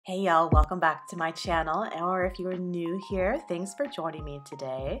Hey y'all, welcome back to my channel, or if you're new here, thanks for joining me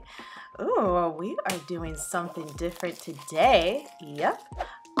today. Ooh, we are doing something different today. Yep,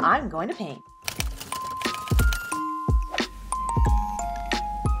 I'm going to paint.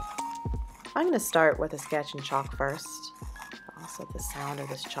 I'm going to start with a sketch and chalk first. Also, the sound of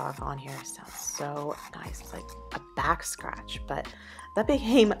this chalk on here sounds so nice. It's like a back scratch, but that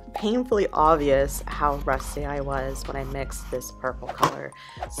became painfully obvious how rusty I was when I mixed this purple color.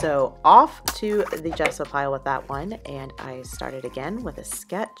 So off to the gesso pile with that one, and I started again with a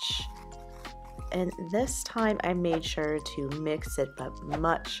sketch. And this time I made sure to mix it, but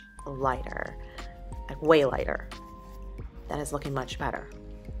much lighter, like way lighter. That is looking much better.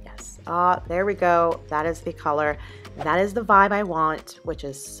 Yes, there we go. That is the color. That is the vibe I want, which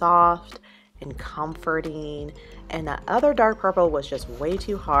is soft and comforting, and that other dark purple was just way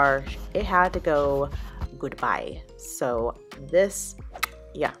too harsh. It had to go goodbye. So this,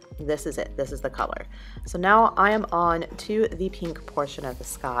 yeah, this is it. This is the color. So now I am on to the pink portion of the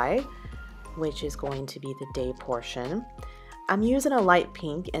sky, which is going to be the day portion. I'm using a light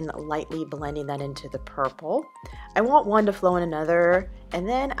pink and lightly blending that into the purple. I want one to flow in another, and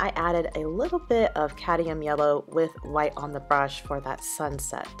then I added a little bit of cadmium yellow with white on the brush for that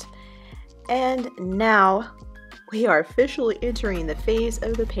sunset. And now we are officially entering the phase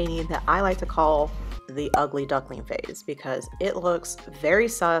of the painting that I like to call the ugly duckling phase, because it looks very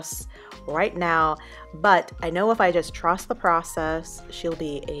sus right now, but I know if I just trust the process, she'll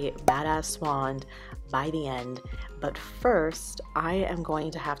be a badass swan by the end. But first, I am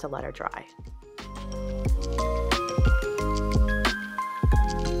going to have to let her dry.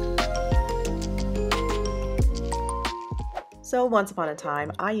 So once upon a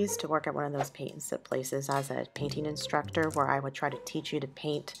time, I used to work at one of those paint and sip places as a painting instructor, where I would try to teach you to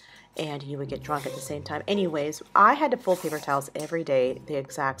paint and you would get drunk at the same time. Anyways, I had to fold paper towels every day the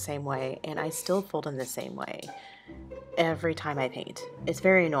exact same way, and I still fold them the same way every time I paint. It's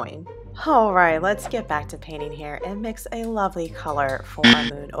very annoying. All right, let's get back to painting here and mix a lovely color for our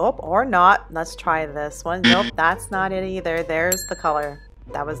moon. Oh, or not. Let's try this one. Nope, that's not it either. There's the color.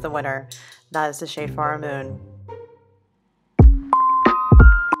 That was the winner. That is the shade for our moon.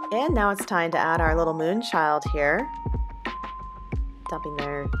 And now it's time to add our little moon child here. Dumping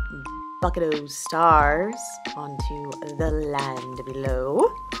their bucket of stars onto the land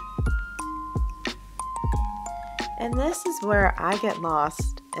below. And this is where I get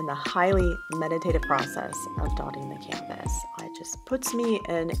lost in the highly meditative process of dotting the canvas. It just puts me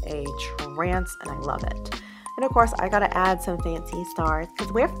in a trance and I love it. And of course I gotta add some fancy stars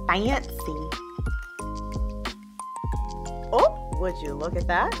because we're fancy. Oh, would you look at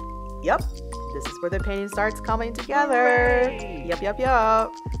that? Yep, this is where the painting starts coming together. Hooray! Yep.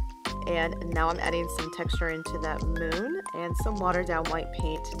 And now I'm adding some texture into that moon and some watered down white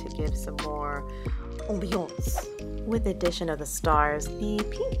paint to give some more ambiance. With the addition of the stars, the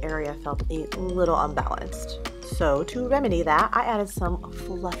pink area felt a little unbalanced. So to remedy that, I added some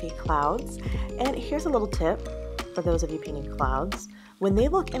fluffy clouds. And here's a little tip for those of you painting clouds. When they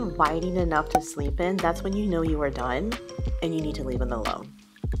look inviting enough to sleep in, that's when you know you are done and you need to leave them alone.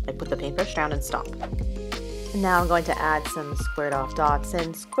 Like put the paintbrush down and stop. And now I'm going to add some squared off dots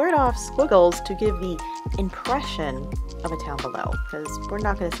and squared off squiggles to give the impression of a town below, because we're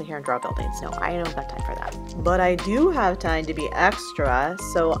not going to sit here and draw buildings. No, I don't have time for that. But I do have time to be extra,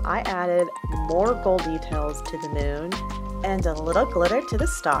 so I added more gold details to the moon and a little glitter to the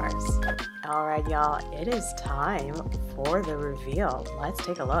stars. All right, y'all, it is time for the reveal. Let's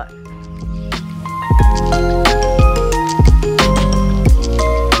take a look.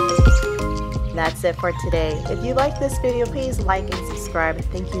 That's it for today. If you like this video, please like and subscribe.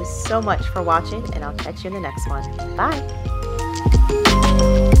 Thank you so much for watching, and I'll catch you in the next one. Bye!